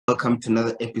welcome to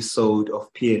another episode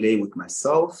of PLA with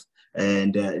myself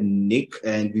and Nick.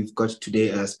 And we've got today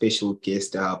a special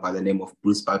guest by the name of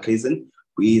Bruce Barkhuizen,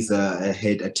 who is a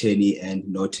head attorney and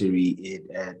notary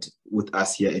with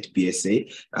us here at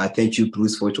BSA. Thank you,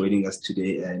 Bruce, for joining us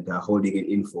today and holding it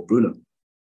in for Bruno.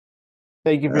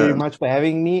 Thank you very much for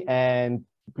having me, and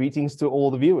greetings to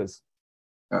all the viewers.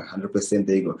 100%.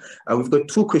 There you go. We've got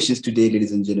two questions today,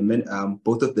 ladies and gentlemen.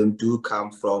 Both of them do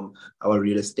come from our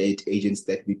real estate agents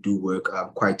that we do work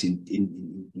quite in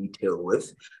detail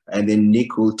with. And then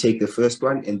Nick will take the first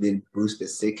one, and then Bruce the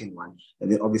second one. And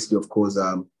then obviously, of course,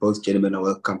 both gentlemen are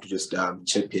welcome to just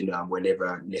chip in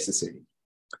whenever necessary.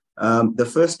 The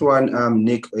first one,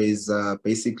 Nick, is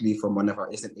basically from one of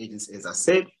our estate agents, as I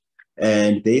said.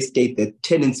 And they state that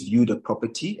tenants viewed a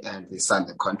property and they signed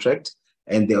the contract.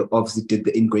 And they obviously did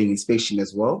the ingoing inspection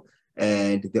as well.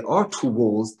 And there are two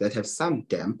walls that have some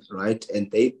damp, right?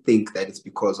 And they think that it's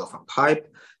because of a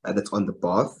pipe that's on the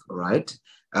bath, right?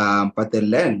 But the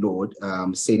landlord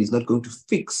said he's not going to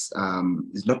fix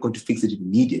it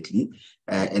immediately.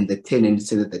 And the tenant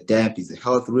said that the damp is a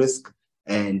health risk,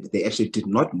 and they actually did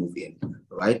not move in,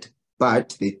 right?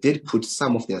 But they did put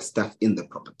some of their stuff in the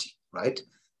property, right?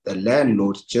 The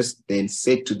landlord just then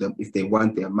said to them, if they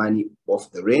want their money off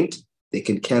the rent, they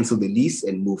can cancel the lease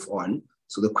and move on.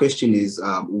 So the question is,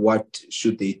 what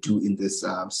should they do in this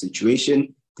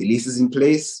situation? The lease is in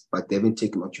place, but they haven't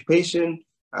taken occupation.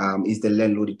 Is the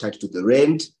landlord entitled to the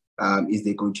rent? Is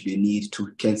there going to be a need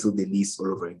to cancel the lease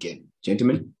all over again?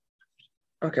 Gentlemen?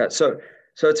 Okay, so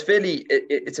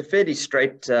it's a fairly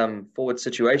straightforward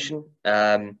situation.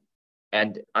 And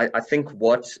I think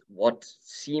what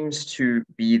seems to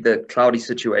be the cloudy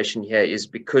situation here is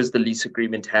because the lease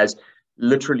agreement has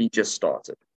literally just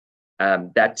started.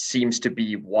 That seems to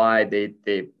be why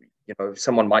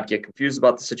someone might get confused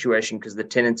about the situation, because the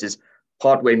tenant is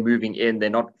partway moving in,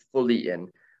 they're not fully in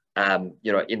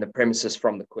the premises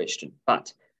from the question.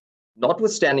 But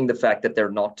notwithstanding the fact that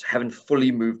haven't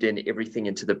fully moved in everything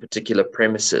into the particular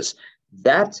premises,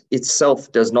 that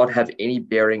itself does not have any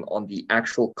bearing on the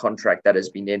actual contract that has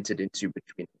been entered into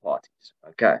between the parties.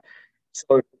 Okay,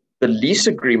 so the lease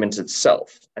agreement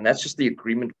itself, and that's just the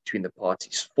agreement between the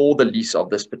parties for the lease of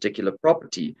this particular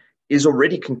property, is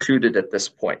already concluded at this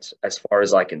point, as far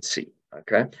as I can see.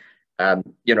 Okay,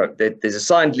 there's a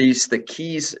signed lease. The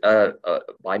keys,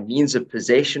 by means of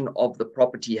possession of the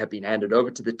property, have been handed over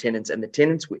to the tenants, and the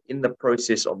tenants were in the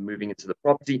process of moving into the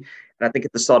property. And I think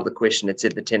at the start of the question, it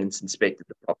said the tenants inspected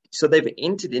the property. So they've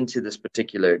entered into this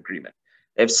particular agreement.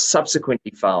 They've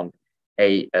subsequently found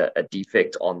a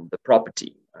defect on the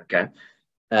property. Okay,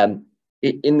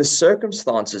 in the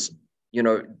circumstances,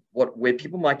 where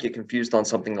people might get confused on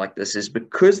something like this is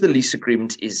because the lease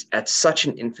agreement is at such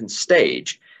an infant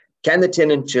stage. Can the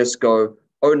tenant just go,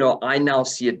 oh no, I now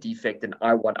see a defect and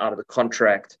I want out of the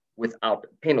contract without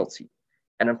penalty?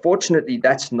 And unfortunately,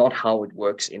 that's not how it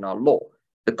works in our law.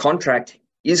 The contract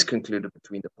is concluded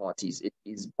between the parties. It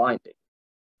is binding.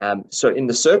 So in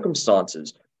the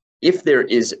circumstances, if there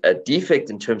is a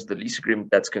defect in terms of the lease agreement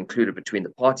that's concluded between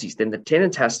the parties, then the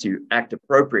tenant has to act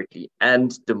appropriately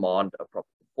and demand a proper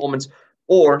performance,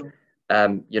 or,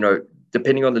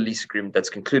 depending on the lease agreement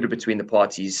that's concluded between the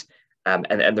parties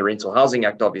and the Rental Housing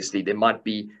Act, obviously, there might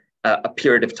be a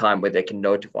period of time where they can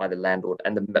notify the landlord,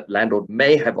 and the landlord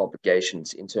may have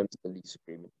obligations in terms of the lease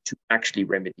agreement to actually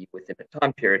remedy within a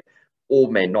time period,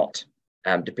 or may not,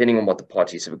 depending on what the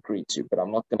parties have agreed to. But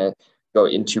I'm not going to go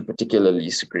into particular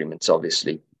lease agreements,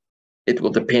 obviously. It will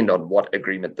depend on what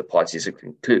agreement the parties have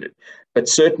concluded. But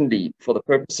certainly, for the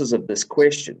purposes of this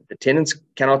question, the tenants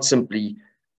cannot simply,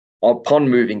 upon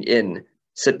moving in,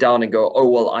 sit down and go, oh,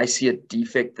 well, I see a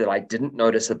defect that I didn't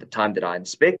notice at the time that I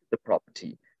inspected the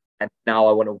property, and now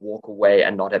I want to walk away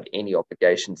and not have any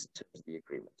obligations in terms of the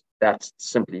agreement. That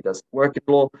simply doesn't work in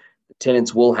law. The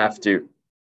tenants will have to,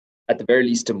 at the very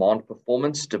least, demand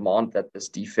performance, demand that this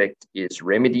defect is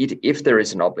remedied if there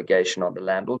is an obligation on the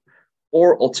landlord,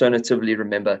 or alternatively,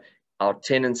 remember, our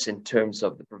tenants, in terms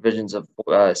of the provisions of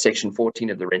Section 14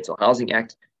 of the Rental Housing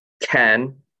Act,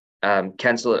 can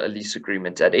cancel a lease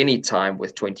agreement at any time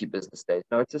with 20 business days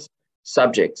notice,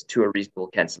 subject to a reasonable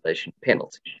cancellation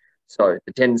penalty. So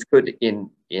the tenants could, in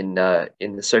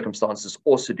the circumstances,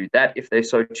 also do that if they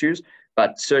so choose,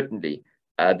 but certainly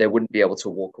they wouldn't be able to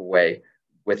walk away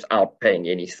without paying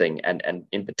anything, and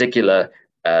in particular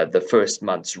the first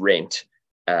month's rent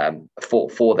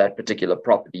for that particular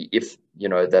property, if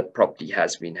that property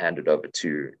has been handed over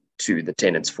to the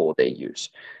tenants for their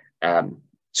use. The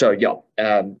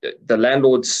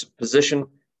landlord's position,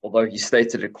 although he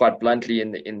stated it quite bluntly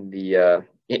in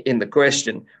the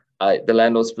question, the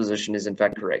landlord's position is in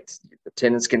fact correct. The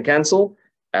tenants can cancel,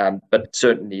 but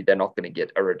certainly they're not going to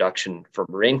get a reduction from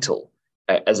rental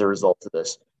as a result of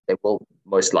this. They will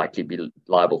most likely be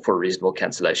liable for a reasonable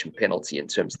cancellation penalty in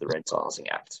terms of the Rental Housing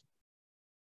Act.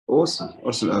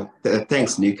 Awesome.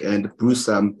 Thanks, Nick. And Bruce,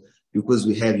 because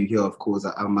we have you here, of course,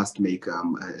 I must make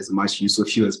as much use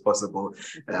of you as possible.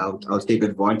 I'll take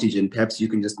advantage, and perhaps you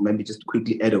can just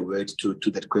quickly add a word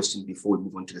to that question before we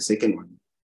move on to the second one.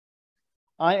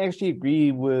 I actually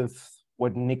agree with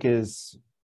what Nick has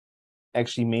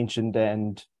actually mentioned,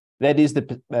 and that is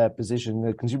the position.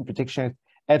 The Consumer Protection Act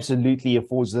absolutely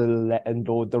affords the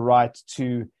landlord the right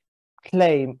to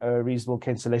claim a reasonable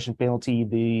cancellation penalty.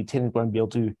 The tenant won't be able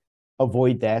to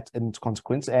avoid that in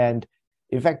consequence. And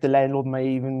in fact, the landlord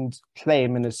may even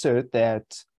claim and assert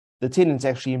that the tenant's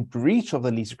actually in breach of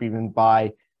the lease agreement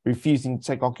by refusing to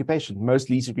take occupation.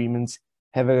 Most lease agreements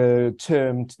have a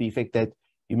term to the effect that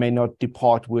you may not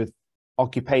depart with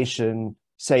occupation,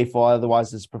 save or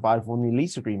otherwise is provided for in the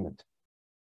lease agreement.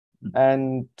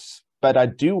 But I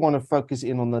do want to focus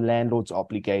in on the landlord's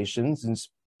obligations, and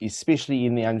especially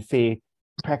in the unfair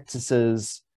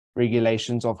practices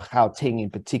regulations of Gauteng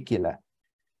in particular,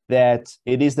 that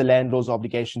it is the landlord's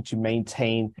obligation to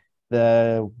maintain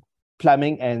the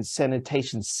plumbing and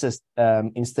sanitation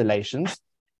installations.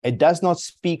 It does not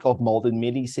speak of mold, and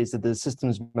merely says that the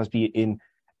systems must be in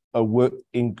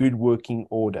good working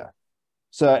order.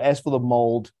 So as for the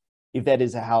mold, if that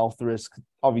is a health risk,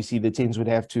 obviously the tenants would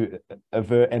have to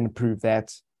avert and prove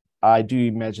that. I do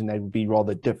imagine that would be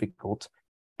rather difficult,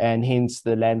 and hence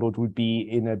the landlord would be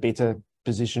in a better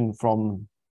position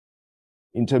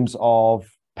in terms of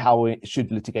power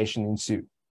should litigation ensue.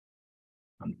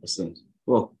 100%.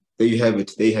 Well, there you have it.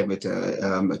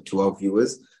 To our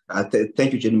viewers.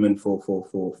 Thank you, gentlemen, for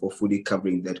fully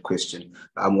covering that question.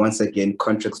 Once again,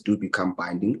 contracts do become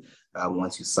binding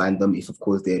once you sign them, if of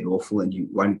course they're lawful, and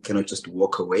one cannot just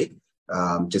walk away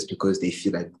just because they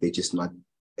feel like they're just not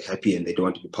happy and they don't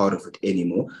want to be part of it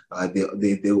anymore.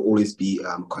 There will always be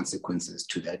consequences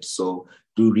to that. So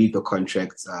do read the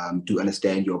contracts, do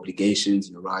understand your obligations,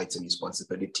 your rights and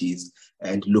responsibilities,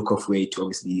 and look of way to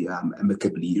obviously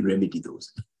amicably remedy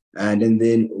those. And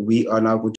then we are now going